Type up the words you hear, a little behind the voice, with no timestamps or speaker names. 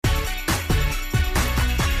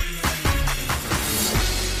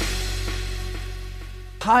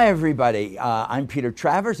Hi, everybody. I'm Peter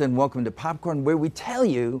Travers, and welcome to Popcorn, where we tell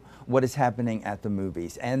you what is happening at the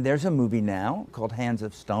movies. And there's a movie now called Hands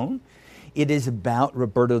of Stone. It is about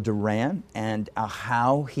Roberto Duran and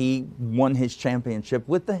how he won his championship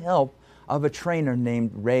with the help of a trainer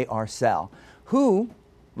named Ray Arcel, who,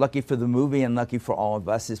 lucky for the movie and lucky for all of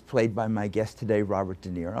us, is played by my guest today, Robert De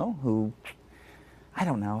Niro, who, I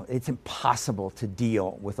don't know, it's impossible to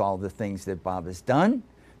deal with all the things that Bob has done.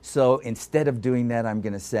 So instead of doing that, I'm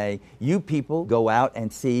going to say, you people go out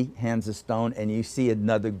and see Hands of Stone, and you see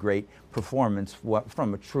another great performance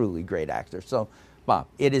from a truly great actor. So, Bob,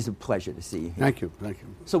 it is a pleasure to see you here. Thank you, thank you.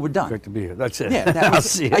 So we're done. Great to be here. That's it. Yeah, that was, I'll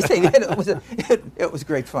see you. I say it was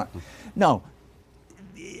great fun. No,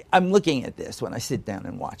 I'm looking at this when I sit down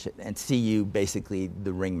and watch it and see you, basically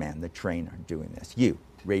the ring man, the trainer, doing this. You,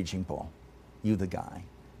 Raging Bull. You, the guy.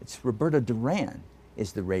 It's Roberto Duran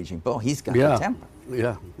is the Raging Bull. He's got the temper.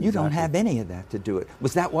 Yeah. You don't have any of that to do it.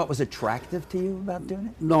 Was that what was attractive to you about doing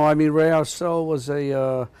it? No, I mean, Ray Arcel was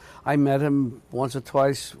I met him once or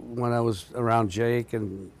twice when I was around Jake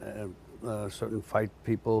and certain fight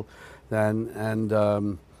people then, and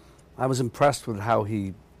I was impressed with how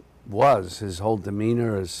he was, his whole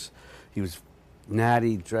demeanor. He was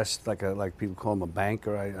natty, dressed like people call him a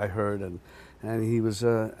banker, I heard, and he was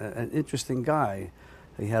an interesting guy.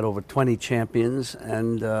 He had over 20 champions,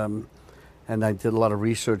 and I did a lot of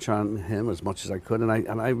research on him as much as I could, and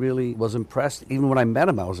I really was impressed. Even when I met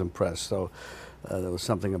him, I was impressed. So there was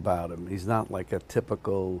something about him. He's not like a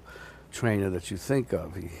typical trainer that you think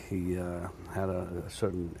of. He had a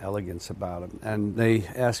certain elegance about him. And they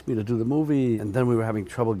asked me to do the movie, and then we were having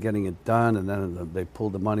trouble getting it done, and then they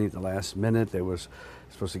pulled the money at the last minute. They were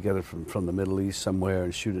supposed to get it from the Middle East somewhere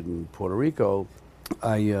and shoot it in Puerto Rico.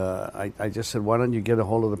 I just said, why don't you get a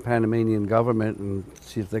hold of the Panamanian government and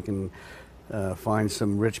see if they can find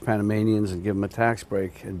some rich Panamanians and give them a tax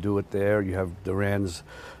break and do it there. You have Duran's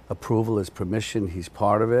approval, his permission, he's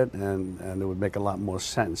part of it, and it would make a lot more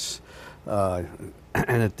sense. And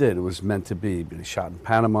it did. It was meant to be. They shot in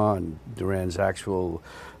Panama and Duran's actual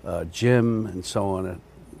gym and so on.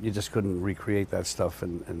 You just couldn't recreate that stuff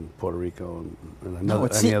in Puerto Rico and any other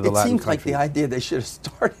Latin country. It seems like the idea they should have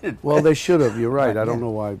started. Well, they should have. You're right. I don't know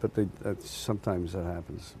why, but sometimes that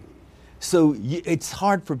happens. So it's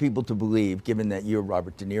hard for people to believe, given that you're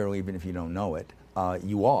Robert De Niro, even if you don't know it,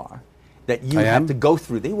 you are, that you have to go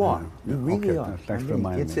through. They are. You really are. Thanks for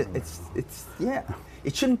reminding me.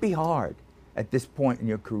 It shouldn't be hard at this point in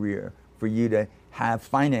your career for you to have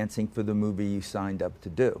financing for the movie you signed up to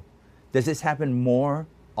do. Does this happen more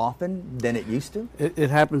often than it used to? It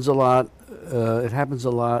happens a lot. It happens a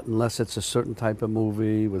lot unless it's a certain type of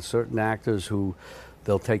movie with certain actors who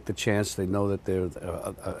they'll take the chance. They know that they're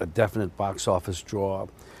a definite box office draw.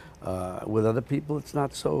 With other people, it's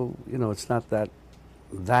not so, it's not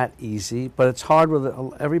that easy, but it's hard with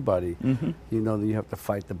everybody. Mm-hmm. You have to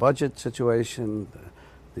fight the budget situation,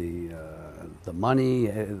 the money,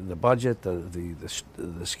 the budget,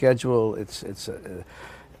 the schedule. It's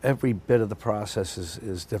every bit of the process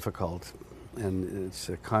is difficult, and it's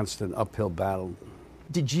a constant uphill battle.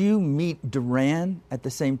 Did you meet Duran at the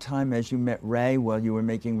same time as you met Ray while you were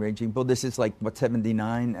making Raging Bull? This is like,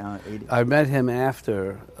 79, 80? I met him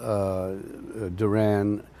after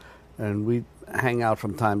Duran, and we hang out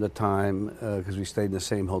from time to time because we stayed in the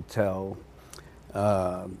same hotel.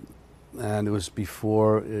 And it was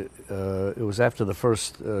before, it was after the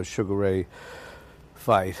first Sugar Ray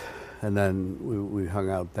fight. And then we hung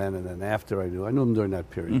out then, and then after I knew him during that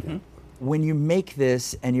period. Mm-hmm. Yeah. When you make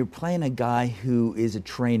this and you're playing a guy who is a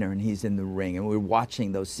trainer and he's in the ring, and we're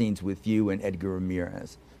watching those scenes with you and Edgar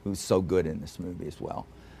Ramirez, who's so good in this movie as well.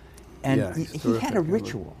 And he had a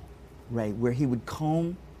ritual, Ray, where he would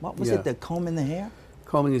comb, what was it, the comb in the hair?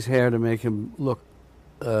 Combing his hair to make him look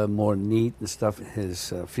more neat and stuff.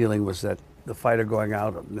 His feeling was that the fighter going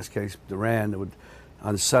out, in this case Duran, would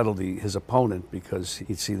unsettle his opponent because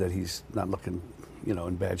he'd see that he's not looking,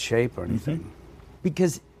 in bad shape or anything. Mm-hmm.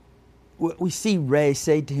 Because what we see Ray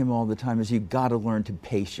say to him all the time is you've got to learn to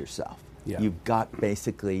pace yourself. Yeah. You've got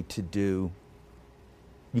basically you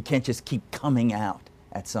can't just keep coming out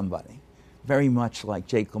at somebody. Very much like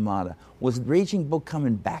Jake LaMotta. Was Raging Bull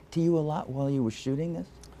coming back to you a lot while you were shooting this?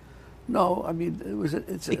 No, I mean,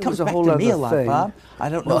 it comes was a back whole to other me a lot, thing. Bob. I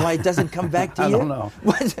don't know why it doesn't come back to you. I don't know.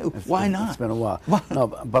 Why not? It's been a while. No,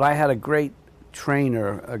 but I had a great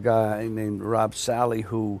trainer, a guy named Rob Sally,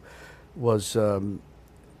 who was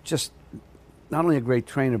just not only a great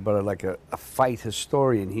trainer, but like a fight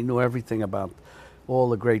historian. He knew everything about all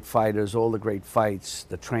the great fighters, all the great fights,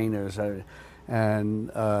 the trainers.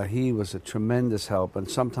 And he was a tremendous help. And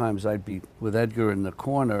sometimes I'd be with Edgar in the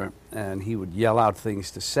corner, and he would yell out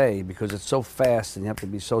things to say because it's so fast and you have to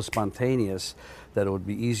be so spontaneous that it would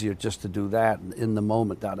be easier just to do that in the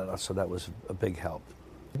moment. So that was a big help.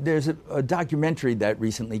 There's a documentary that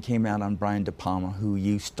recently came out on Brian De Palma, who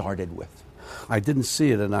you started with. I didn't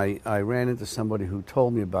see it, and I ran into somebody who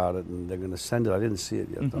told me about it, and they're going to send it. I didn't see it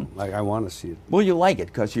yet, though. I want to see it. Well, you like it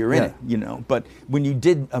because you're in it, you know. But when you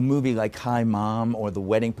did a movie like Hi Mom or The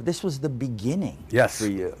Wedding, this was the beginning for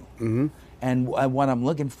you. Mm-hmm. And what I'm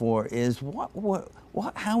looking for is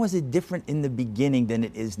how is it different in the beginning than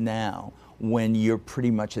it is now when you're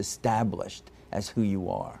pretty much established as who you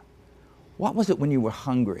are? What was it when you were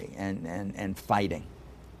hungry and fighting?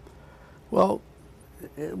 Well,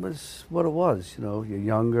 it was what it was. You know, you're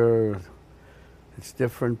younger, it's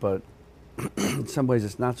different, but in some ways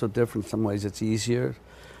it's not so different. In some ways it's easier,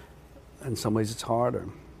 in some ways it's harder.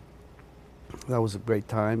 That was a great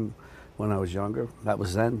time when I was younger. That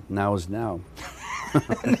was then, now is now.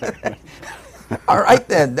 All right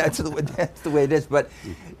then, that's the way it is. But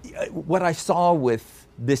what I saw with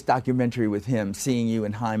this documentary with him, seeing you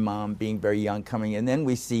in Hi Mom, being very young, coming in, then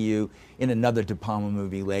we see you in another De Palma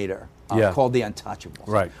movie later called The Untouchables,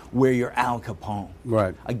 right, where you're Al Capone.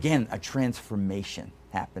 Right. Again, a transformation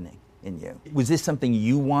happening in you. Was this something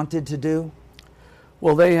you wanted to do?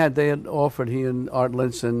 Well, they had offered, he and Art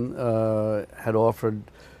Linson had offered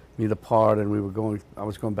me the part, and I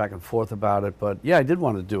was going back and forth about it, but yeah, I did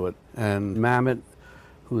want to do it. And Mamet,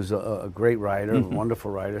 who's a great writer, a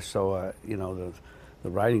wonderful writer, so you know, the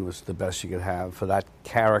writing was the best you could have for that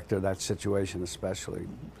character, that situation especially.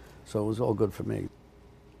 So it was all good for me.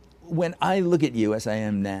 When I look at you as I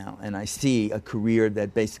am now, and I see a career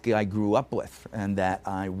that basically I grew up with and that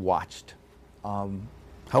I watched. How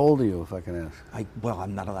old are you, if I can ask? Well,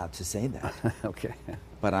 I'm not allowed to say that. Okay.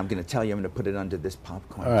 But I'm going to tell you, I'm going to put it under this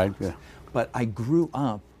popcorn All right, box. yeah. But I grew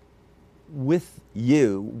up with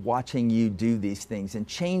you, watching you do these things and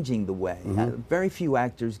changing the way. Very few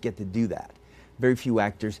actors get to do that. Very few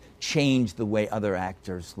actors change the way other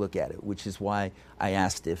actors look at it, which is why I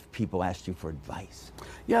asked if people asked you for advice.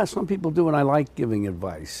 Yeah, some people do, and I like giving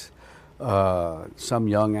advice. Some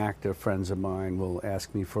young actor friends of mine will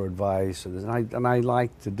ask me for advice, and I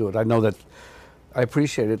like to do it. I know that I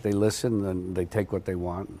appreciate it. They listen, and they take what they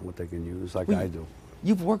want, what they can use, like I do.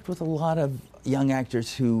 You've worked with a lot of young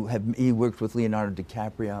actors you worked with Leonardo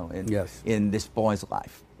DiCaprio in This Boy's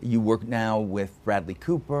Life. You work now with Bradley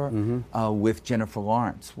Cooper, with Jennifer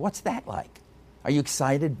Lawrence. What's that like? Are you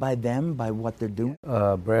excited by them, by what they're doing?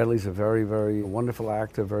 Bradley's a very, very wonderful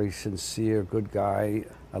actor, very sincere, good guy.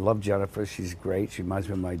 I love Jennifer. She's great. She reminds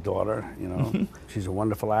me of my daughter, you know. She's a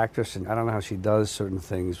wonderful actress, and I don't know how she does certain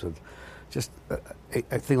things with just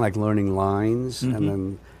a thing like learning lines, and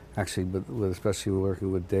then actually, especially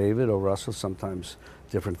working with David O. Russell, sometimes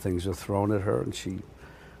different things are thrown at her, and she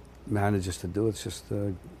manages to do it. It's just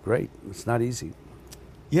great. It's not easy.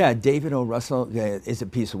 Yeah, David O. Russell is a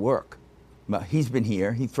piece of work. Well, he's been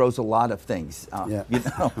here. He throws a lot of things, you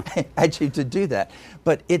know, at you to do that.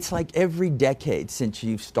 But it's like every decade since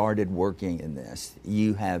you've started working in this,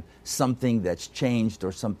 you have something that's changed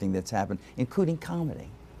or something that's happened, including comedy.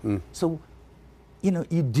 So, you know,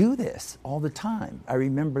 you do this all the time. I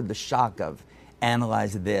remember the shock of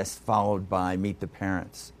Analyze This, followed by Meet the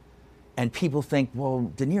Parents. And people think,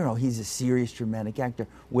 well, De Niro, he's a serious, dramatic actor.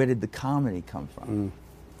 Where did the comedy come from?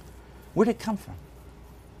 Where did it come from?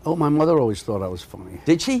 Oh, my mother always thought I was funny.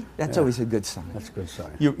 Did she? That's always a good sign. That's a good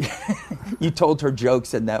sign. You told her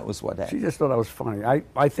jokes, and that was what happened. She just thought I was funny.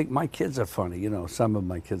 I think my kids are funny. You know, some of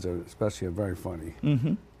my kids are very funny.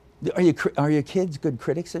 Are your kids good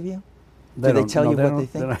critics of you? Do they tell you what they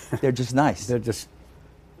think? They're just nice.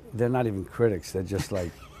 They're not even critics. They're just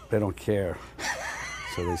like, they don't care.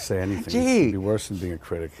 So they say anything. Gee. It'd be worse than being a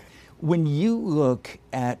critic. When you look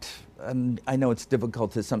at, I know it's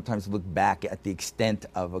difficult to sometimes look back at the extent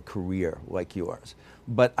of a career like yours,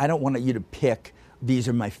 but I don't want you to pick, these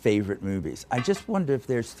are my favorite movies. I just wonder if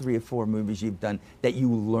there's 3 or 4 movies you've done that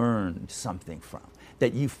you learned something from,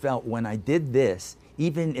 that you felt, when I did this,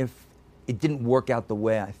 even if it didn't work out the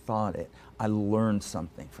way I thought it, I learned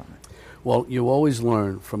something from it. Well, you always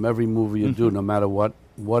learn from every movie you do, no matter what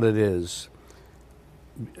it is.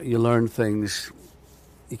 You learn things.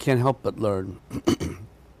 You can't help but learn the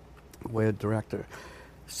way a director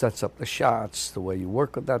sets up the shots, the way you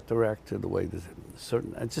work with that director, the way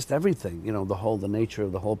just everything, you know, the nature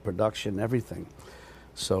of the whole production, everything.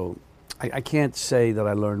 So I can't say that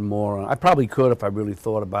I learned more. I probably could if I really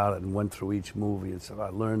thought about it and went through each movie and said, I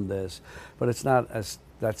learned this. But it's not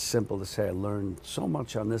that simple to say I learned so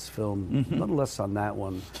much on this film, a little less on that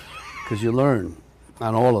one. because you learn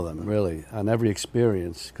on all of them, really, on every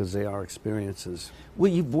experience, because they are experiences.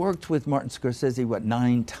 Well, you've worked with Martin Scorsese, what,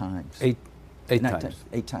 9 times? Eight Nine times.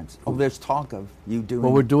 8 times. Oh, there's talk of you doing...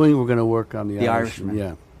 Well, we're going to work on The Irishman.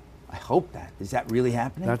 Yeah. I hope that. Is that really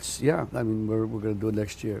happening? I mean, we're going to do it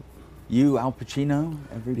next year. You, Al Pacino,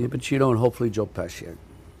 everybody? Al Pacino, and hopefully Joe Pesci.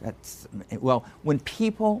 Well, when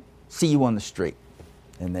people see you on the street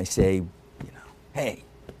and they say, hey,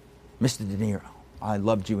 Mr. De Niro, I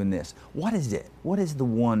loved you in this. What is it? What is the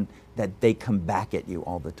one that they come back at you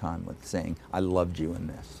all the time with saying, I loved you in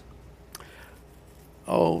this?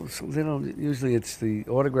 Oh, so, usually it's the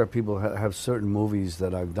autograph people have certain movies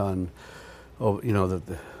that I've done. Oh,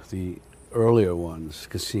 the earlier ones,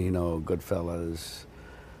 Casino, Goodfellas,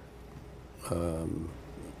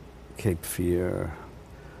 Cape Fear,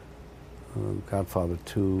 Godfather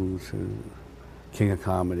 2, King of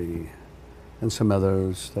Comedy, and some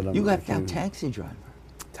others that I'm... You left out Taxi Driver.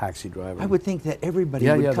 Taxi Driver. I would think that everybody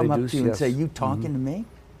would come up to you and say, you talking to me?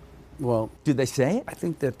 Well... Do they say it? I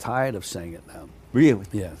think they're tired of saying it now. Really?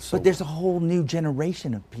 Yeah. But there's a whole new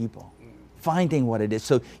generation of people finding what it is.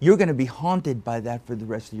 So you're going to be haunted by that for the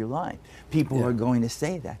rest of your life. People are going to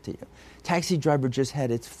say that to you. Taxi Driver just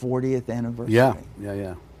had its 40th anniversary. Yeah.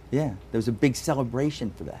 Yeah, there was a big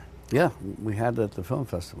celebration for that. Yeah, we had it at the film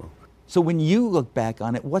festival. So when you look back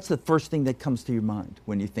on it, what's the first thing that comes to your mind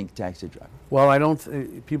when you think Taxi Driver? Well, I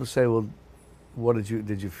don't. People say, "Well, what did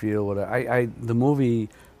you feel?" The movie,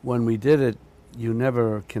 when we did it, you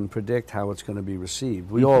never can predict how it's going to be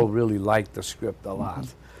received. We all really liked the script a lot.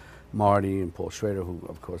 Marty and Paul Schrader, who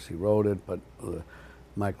of course he wrote it, but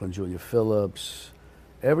Michael and Julia Phillips,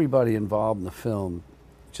 everybody involved in the film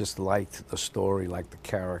just liked the story, liked the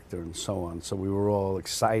character, and so on. So we were all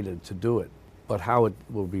excited to do it. But how it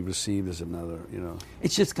will be received is another,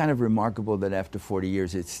 It's just kind of remarkable that after 40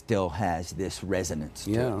 years it still has this resonance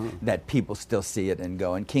to it, that people still see it and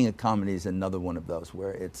go. And King of Comedy is another one of those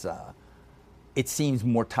where it seems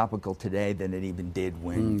more topical today than it even did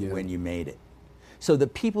when you made it. So the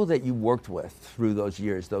people that you worked with through those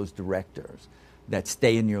years, those directors that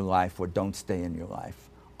stay in your life or don't stay in your life,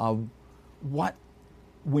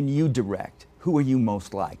 when you direct, who are you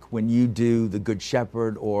most like? When you do The Good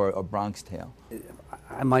Shepherd or A Bronx Tale?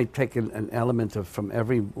 I might take an element from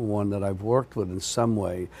everyone that I've worked with in some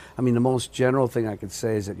way. I mean, the most general thing I could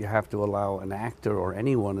say is that you have to allow an actor or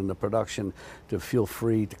anyone in the production to feel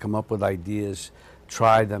free to come up with ideas,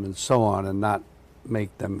 try them, and so on, and not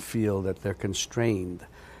make them feel that they're constrained.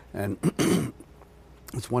 And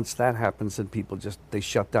it's once that happens, then people they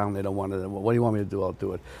shut down. They don't want to. Well, what do you want me to do? I'll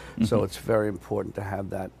do it. So it's very important to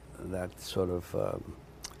have that sort of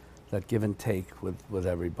that give and take with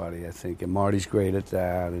everybody, I think. And Marty's great at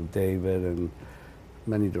that, and David, and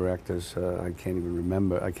many directors. I can't even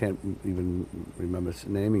remember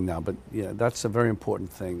naming now. But yeah, that's a very important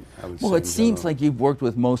thing, I would say. Well, it seems like you've worked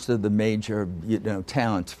with most of the major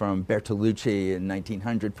talents, from Bertolucci in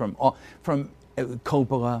 1900, from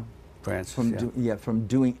Coppola. Francis, from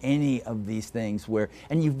doing any of these things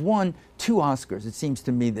and you've won 2 Oscars. It seems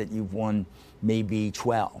to me that you've won maybe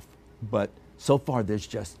 12, but so far there's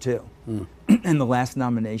just 2. And the last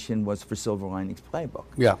nomination was for Silver Linings Playbook.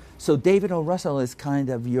 Yeah. So David O. Russell is kind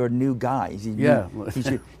of your new guy. You're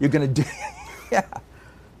going to do...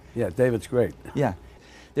 Yeah, David's great. Yeah.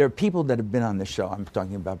 There are people that have been on the show, I'm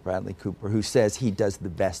talking about Bradley Cooper, who says he does the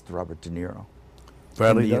best Robert De Niro.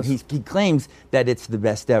 Bradley does? He claims that it's the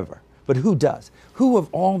best ever. But who does? Who of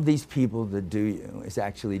all these people that do you is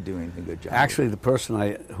actually doing a good job? Actually, the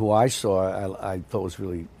person who I saw, I thought was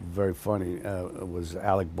really very funny, was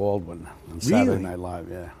Alec Baldwin on Saturday Night Live.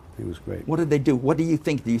 Yeah, he was great. What did they do? What do you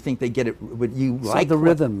think? Do you think they get it? Would you like the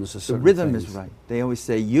rhythms? The rhythm is right. They always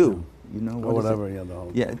say you. You know what? Or whatever. Yeah, the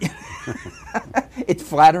whole. Yeah. It's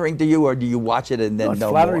flattering to you, or do you watch it and then it's know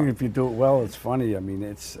flattering more? if you do it well. It's funny. I mean,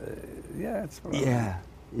 it's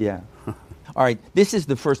Yeah. All right, this is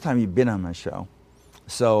the first time you've been on my show,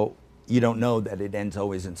 so you don't know that it ends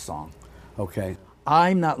always in song. Okay.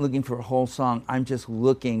 I'm not looking for a whole song. I'm just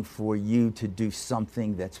looking for you to do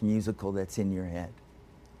something that's musical that's in your head.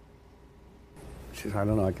 I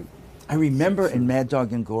don't know. I remember in Mad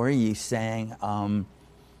Dog and Glory you sang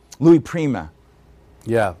Louis Prima.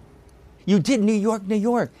 Yeah. You did New York, New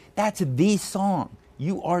York. That's the song.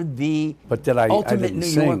 You are the ultimate New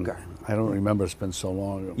Yorker. I don't remember. It's been so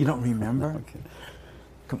long. You don't remember? Okay.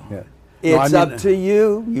 Come on. Yeah. It's up to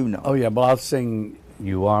you. You know. Oh, yeah, but I'll sing,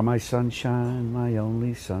 "You are my sunshine, my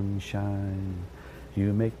only sunshine.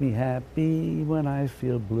 You make me happy when I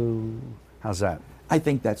feel blue." How's that? I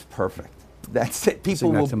think that's perfect. That's it.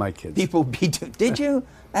 Sing that to my kids. People be. Did you?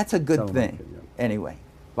 That's a good thing. Anyway,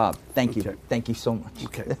 Bob, thank you. Okay. Thank you so much.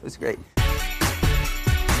 Okay. That was great.